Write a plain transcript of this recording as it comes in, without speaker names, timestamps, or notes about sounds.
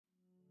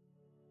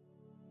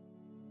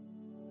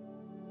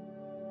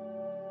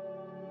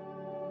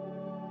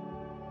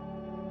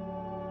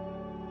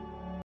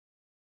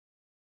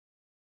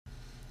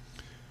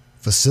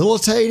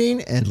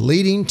Facilitating and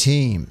leading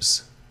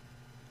teams.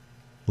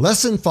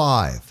 Lesson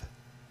 5.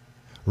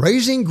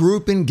 Raising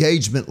group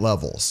engagement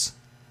levels.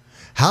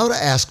 How to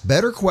ask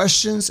better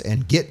questions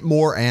and get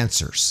more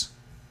answers.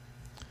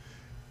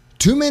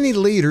 Too many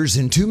leaders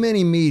in too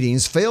many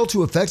meetings fail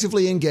to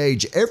effectively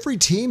engage every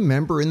team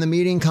member in the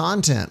meeting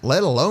content,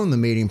 let alone the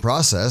meeting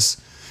process,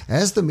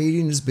 as the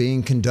meeting is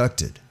being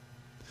conducted.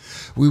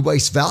 We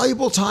waste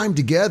valuable time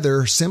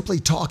together simply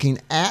talking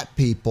at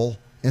people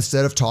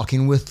instead of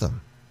talking with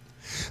them.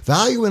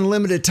 Value and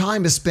limited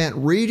time is spent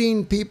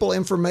reading people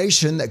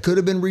information that could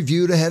have been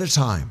reviewed ahead of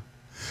time.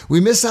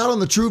 We miss out on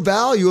the true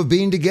value of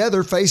being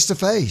together face to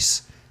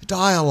face.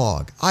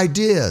 Dialogue,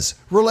 ideas,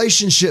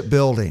 relationship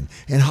building,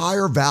 and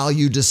higher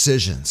value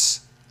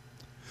decisions.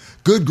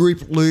 Good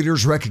group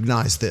leaders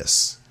recognize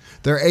this.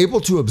 They're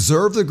able to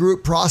observe the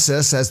group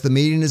process as the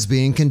meeting is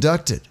being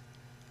conducted.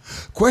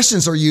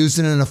 Questions are used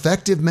in an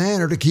effective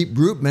manner to keep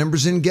group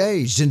members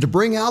engaged and to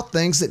bring out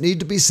things that need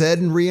to be said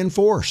and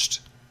reinforced.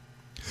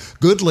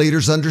 Good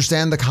leaders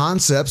understand the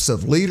concepts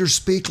of leaders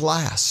speak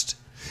last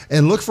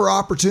and look for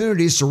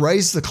opportunities to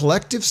raise the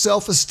collective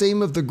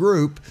self-esteem of the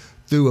group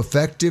through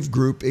effective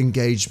group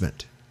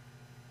engagement.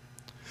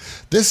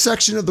 This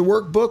section of the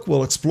workbook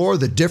will explore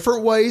the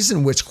different ways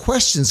in which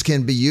questions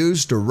can be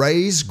used to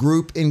raise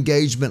group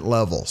engagement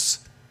levels.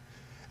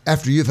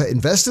 After you've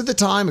invested the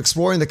time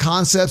exploring the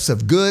concepts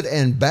of good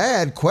and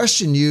bad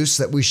question use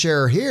that we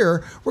share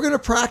here, we're going to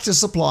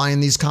practice applying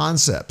these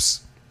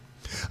concepts.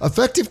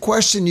 Effective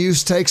question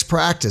use takes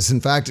practice.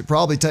 In fact, it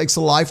probably takes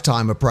a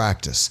lifetime of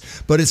practice,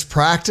 but it's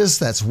practice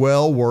that's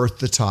well worth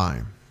the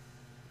time.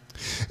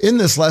 In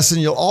this lesson,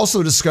 you'll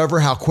also discover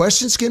how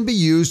questions can be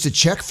used to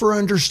check for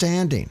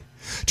understanding,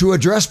 to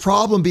address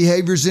problem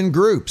behaviors in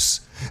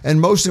groups,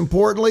 and most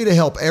importantly, to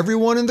help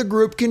everyone in the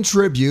group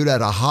contribute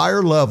at a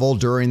higher level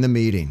during the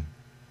meeting.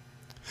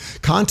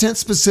 Content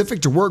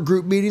specific to work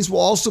group meetings will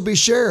also be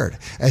shared,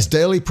 as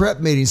daily prep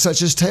meetings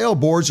such as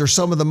tailboards are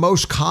some of the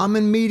most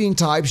common meeting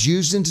types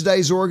used in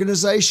today's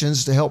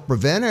organizations to help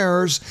prevent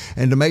errors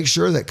and to make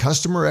sure that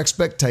customer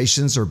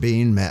expectations are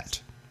being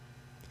met.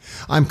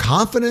 I'm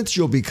confident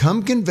you'll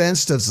become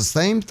convinced of the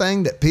same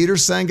thing that Peter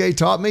Senge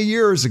taught me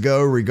years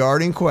ago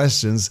regarding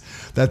questions,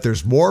 that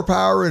there's more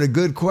power in a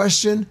good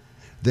question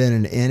than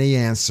in any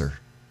answer.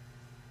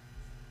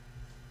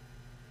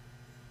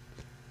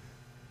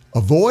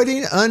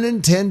 Avoiding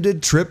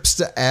unintended trips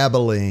to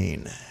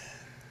Abilene.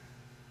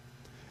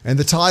 And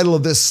the title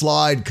of this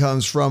slide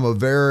comes from a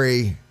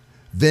very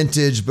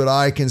vintage, but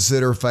I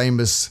consider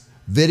famous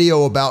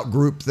video about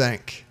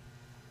groupthink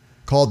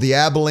called The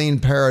Abilene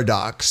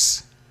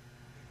Paradox.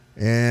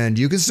 And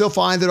you can still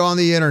find it on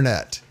the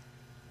internet.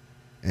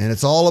 And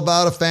it's all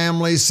about a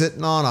family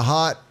sitting on a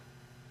hot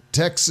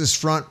Texas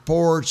front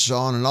porch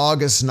on an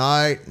August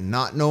night and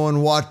not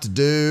knowing what to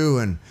do.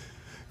 And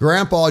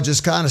Grandpa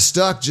just kind of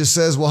stuck, just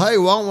says, well, hey,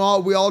 why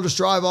don't we all just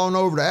drive on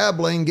over to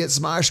Abilene and get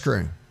some ice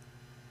cream?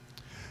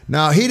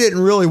 Now, he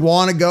didn't really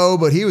want to go,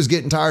 but he was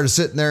getting tired of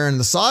sitting there in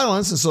the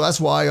silence, and so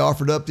that's why he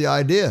offered up the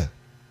idea.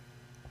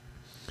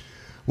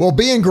 Well,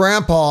 being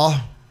Grandpa,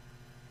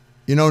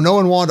 no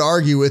one wanted to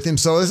argue with him,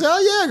 so they said,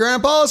 oh, yeah,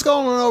 Grandpa, let's go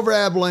on over to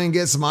Abilene and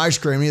get some ice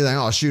cream. And you think,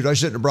 oh, shoot, I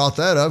shouldn't have brought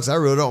that up because I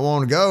really don't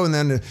want to go. And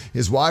then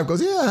his wife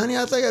goes, yeah, honey,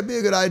 I think that'd be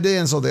a good idea.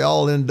 And so they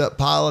all end up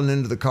piling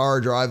into the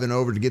car, driving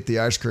over to get the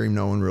ice cream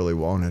no one really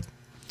wanted.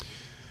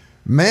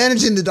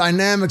 Managing the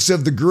dynamics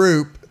of the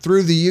group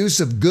through the use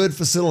of good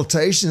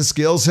facilitation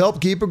skills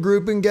help keep a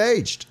group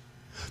engaged.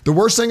 The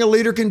worst thing a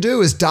leader can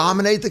do is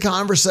dominate the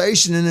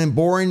conversation in a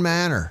boring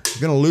manner.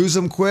 You're going to lose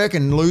them quick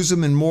and lose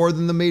them in more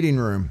than the meeting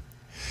room.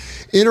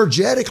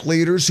 Energetic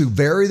leaders who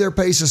vary their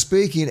pace of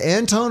speaking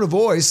and tone of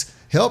voice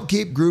help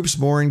keep groups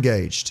more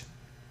engaged.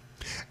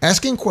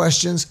 Asking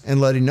questions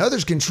and letting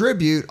others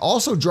contribute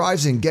also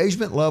drives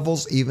engagement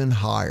levels even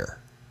higher.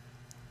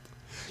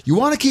 You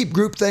want to keep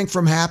groupthink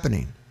from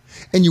happening,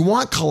 and you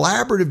want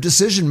collaborative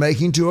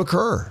decision-making to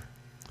occur.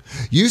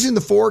 Using the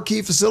 4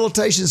 key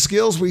facilitation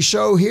skills we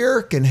show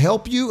here can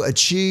help you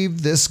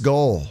achieve this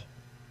goal.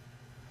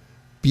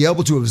 Be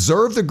able to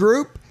observe the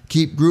group,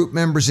 keep group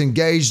members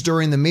engaged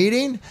during the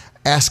meeting,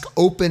 ask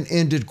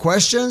open-ended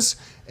questions,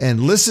 and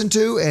listen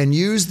to and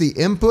use the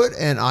input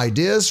and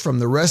ideas from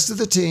the rest of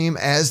the team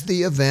as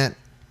the event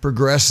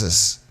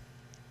progresses.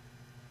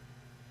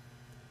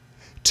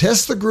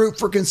 Test the group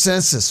for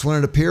consensus when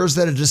it appears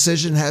that a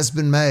decision has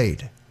been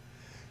made.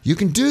 You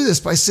can do this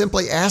by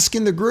simply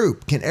asking the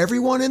group, can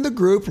everyone in the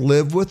group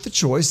live with the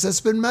choice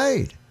that's been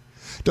made?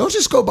 Don't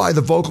just go by the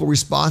vocal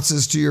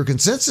responses to your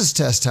consensus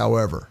test,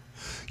 however.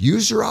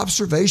 Use your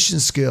observation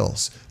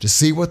skills to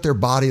see what their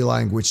body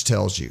language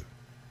tells you.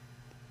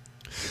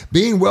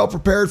 Being well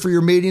prepared for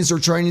your meetings or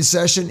training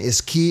session is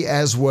key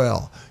as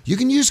well. You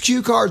can use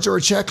cue cards or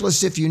a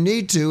checklist if you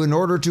need to in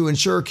order to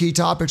ensure key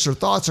topics or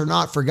thoughts are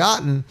not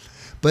forgotten,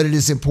 but it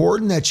is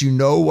important that you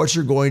know what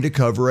you're going to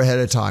cover ahead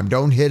of time.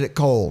 Don't hit it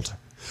cold.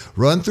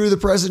 Run through the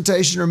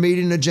presentation or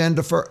meeting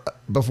agenda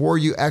before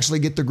you actually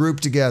get the group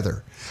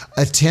together.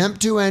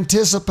 Attempt to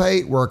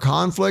anticipate where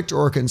conflict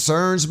or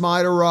concerns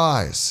might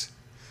arise.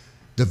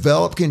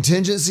 Develop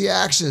contingency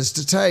actions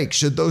to take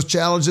should those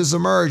challenges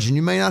emerge. And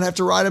you may not have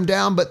to write them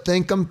down, but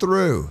think them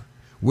through.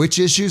 Which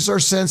issues are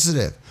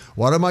sensitive?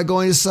 What am I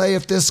going to say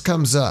if this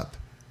comes up?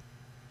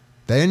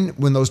 Then,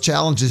 when those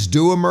challenges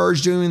do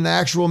emerge during the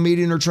actual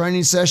meeting or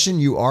training session,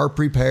 you are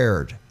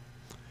prepared,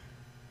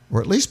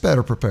 or at least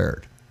better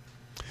prepared.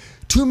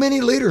 Too many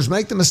leaders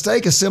make the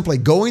mistake of simply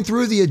going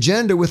through the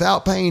agenda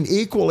without paying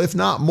equal, if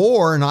not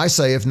more, and I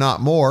say if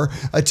not more,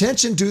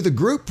 attention to the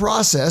group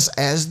process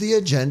as the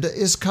agenda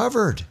is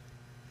covered.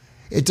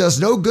 It does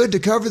no good to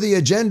cover the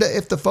agenda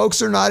if the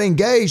folks are not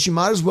engaged. You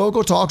might as well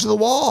go talk to the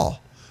wall.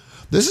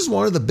 This is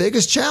one of the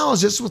biggest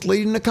challenges with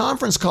leading a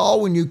conference call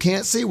when you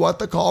can't see what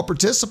the call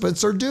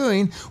participants are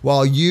doing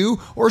while you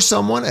or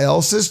someone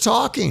else is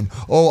talking.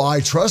 Oh, I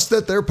trust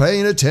that they're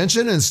paying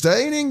attention and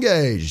staying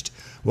engaged.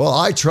 Well,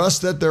 I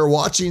trust that they're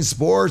watching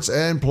sports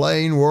and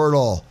playing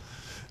Wordle.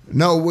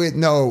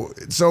 No.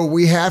 So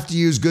we have to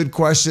use good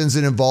questions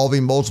and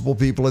involving multiple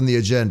people in the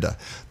agenda.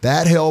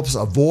 That helps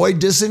avoid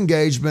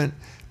disengagement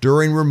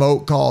during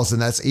remote calls,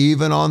 and that's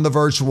even on the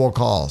virtual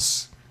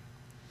calls.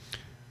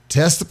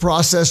 Test the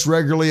process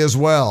regularly as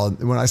well.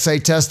 When I say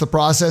test the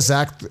process,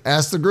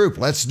 ask the group,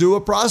 let's do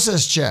a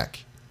process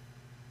check.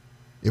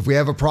 If we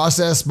have a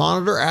process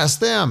monitor, ask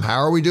them, how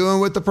are we doing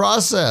with the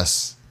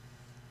process?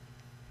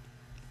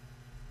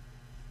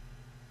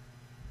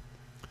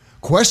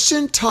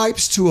 Question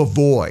types to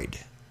avoid.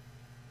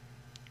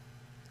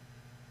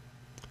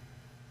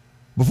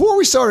 Before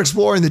we start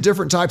exploring the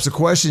different types of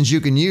questions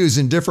you can use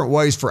in different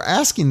ways for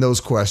asking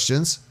those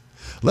questions,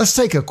 let's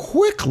take a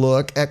quick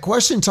look at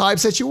question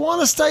types that you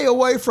want to stay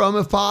away from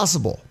if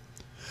possible.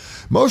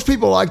 Most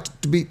people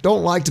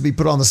don't like to be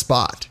put on the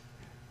spot.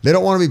 They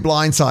don't want to be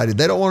blindsided.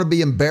 They don't want to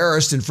be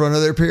embarrassed in front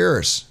of their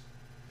peers.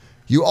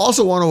 You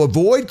also want to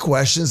avoid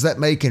questions that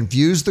may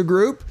confuse the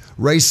group,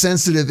 raise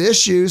sensitive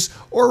issues,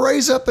 or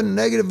raise up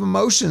negative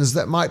emotions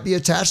that might be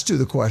attached to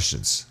the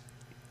questions.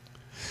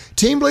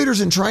 Team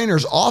leaders and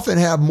trainers often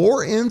have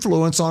more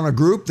influence on a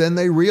group than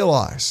they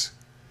realize.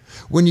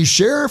 When you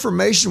share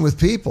information with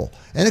people,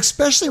 and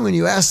especially when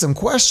you ask them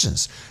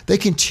questions, they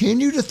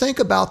continue to think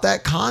about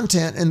that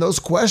content and those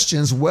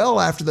questions well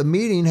after the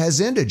meeting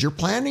has ended. You're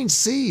planting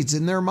seeds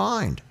in their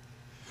mind.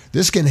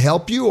 This can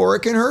help you or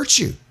it can hurt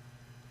you.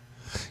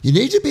 You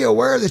need to be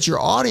aware that your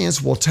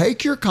audience will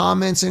take your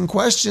comments and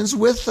questions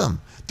with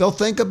them. They'll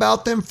think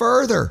about them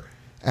further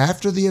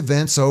after the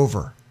event's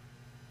over.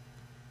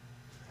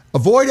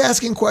 Avoid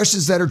asking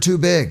questions that are too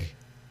big.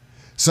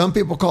 Some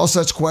people call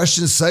such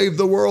questions save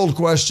the world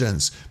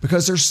questions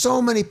because there's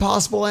so many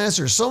possible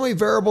answers, so many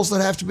variables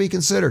that have to be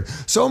considered,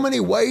 so many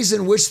ways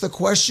in which the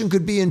question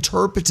could be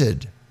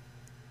interpreted.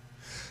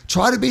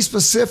 Try to be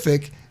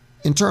specific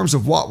in terms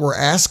of what we're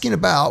asking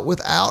about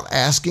without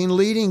asking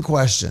leading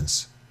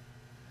questions.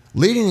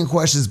 Leading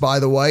questions, by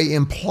the way,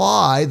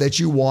 imply that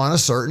you want a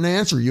certain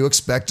answer. You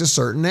expect a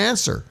certain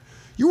answer.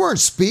 You weren't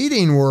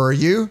speeding, were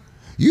you?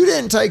 You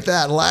didn't take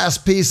that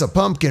last piece of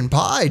pumpkin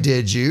pie,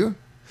 did you?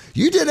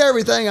 You did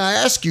everything I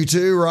asked you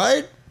to,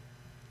 right?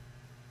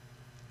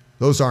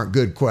 Those aren't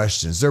good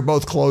questions. They're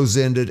both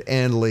close-ended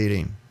and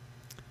leading.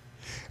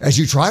 As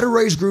you try to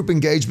raise group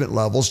engagement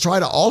levels, try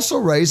to also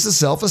raise the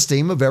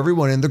self-esteem of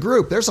everyone in the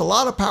group. There's a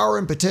lot of power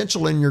and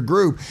potential in your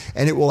group,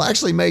 and it will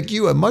actually make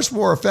you a much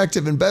more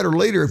effective and better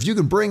leader if you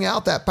can bring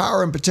out that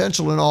power and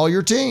potential in all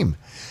your team.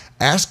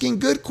 Asking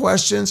good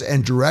questions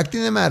and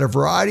directing them at a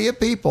variety of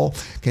people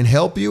can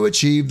help you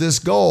achieve this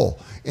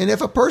goal. And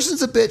if a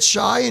person's a bit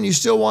shy and you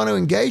still want to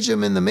engage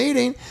them in the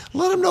meeting,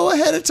 let them know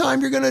ahead of time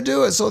you're going to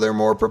do it so they're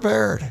more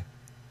prepared.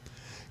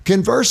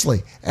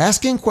 Conversely,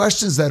 asking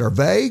questions that are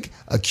vague,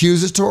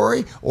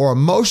 accusatory, or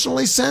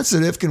emotionally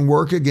sensitive can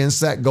work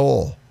against that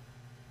goal.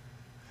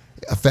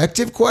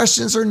 Effective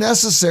questions are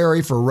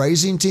necessary for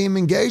raising team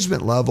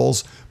engagement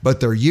levels,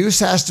 but their use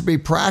has to be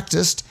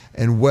practiced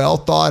and well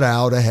thought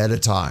out ahead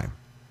of time.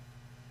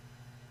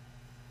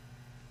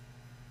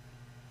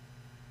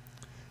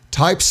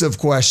 Types of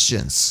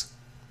questions.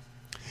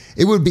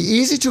 It would be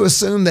easy to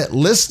assume that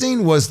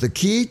listening was the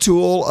key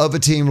tool of a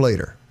team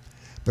leader,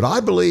 but I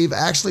believe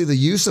actually the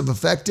use of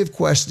effective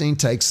questioning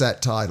takes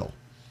that title.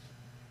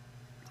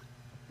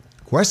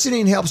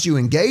 Questioning helps you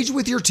engage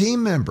with your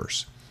team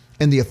members,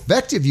 and the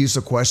effective use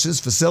of questions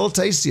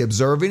facilitates the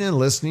observing and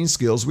listening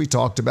skills we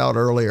talked about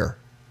earlier.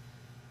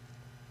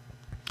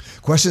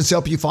 Questions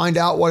help you find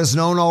out what is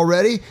known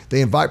already,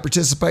 they invite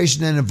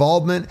participation and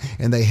involvement,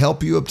 and they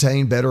help you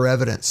obtain better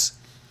evidence.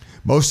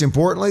 Most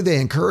importantly, they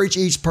encourage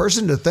each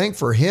person to think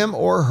for him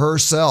or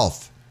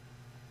herself.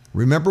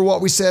 Remember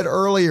what we said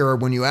earlier,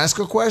 when you ask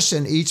a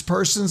question, each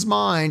person's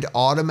mind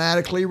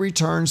automatically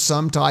returns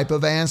some type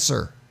of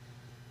answer.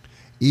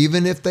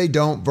 Even if they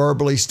don't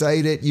verbally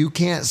state it, you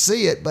can't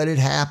see it, but it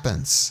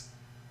happens.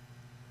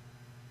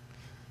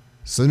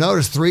 So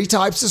notice 3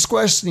 types of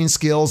questioning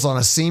skills on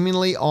a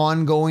seemingly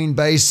ongoing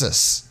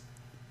basis.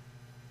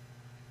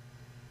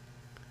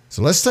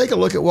 So let's take a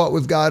look at what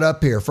we've got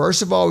up here.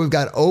 First of all, we've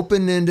got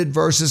open-ended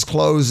versus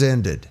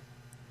close-ended.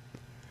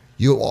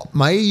 You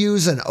may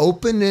use an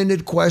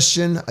open-ended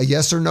question, a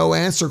yes or no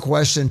answer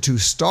question to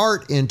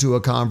start into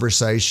a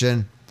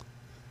conversation,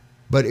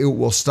 but it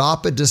will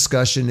stop a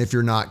discussion if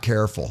you're not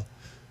careful.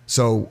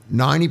 So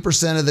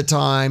 90% of the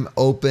time,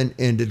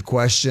 open-ended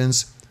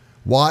questions.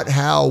 What,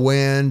 how,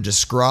 when,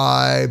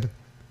 describe,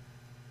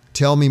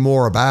 tell me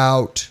more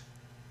about.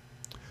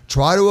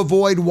 Try to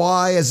avoid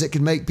why, as it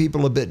can make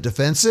people a bit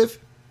defensive.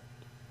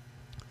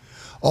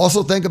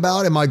 Also think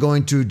about, am I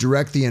going to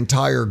direct the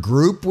entire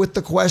group with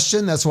the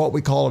question? That's what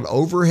we call an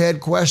overhead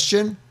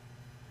question.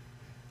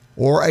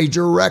 Or a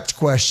direct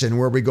question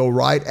where we go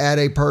right at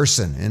a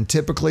person. And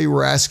typically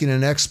we're asking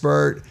an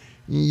expert.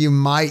 You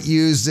might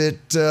use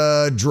it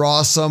to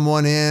draw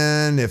someone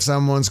in if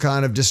someone's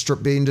kind of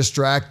being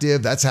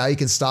distractive. That's how you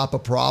can stop a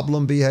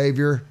problem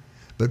behavior.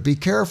 But be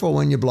careful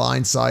when you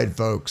blindside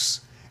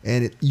folks.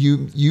 And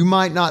you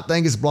might not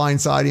think it's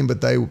blindsiding,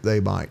 but they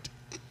might.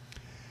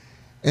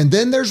 And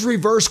then there's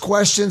reverse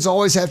questions.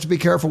 Always have to be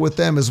careful with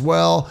them as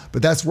well.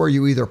 But that's where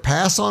you either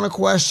pass on a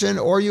question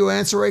or you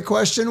answer a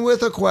question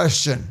with a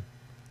question.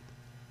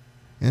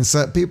 And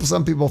some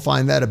people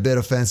find that a bit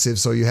offensive,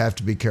 so you have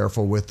to be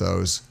careful with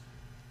those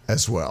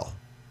as well.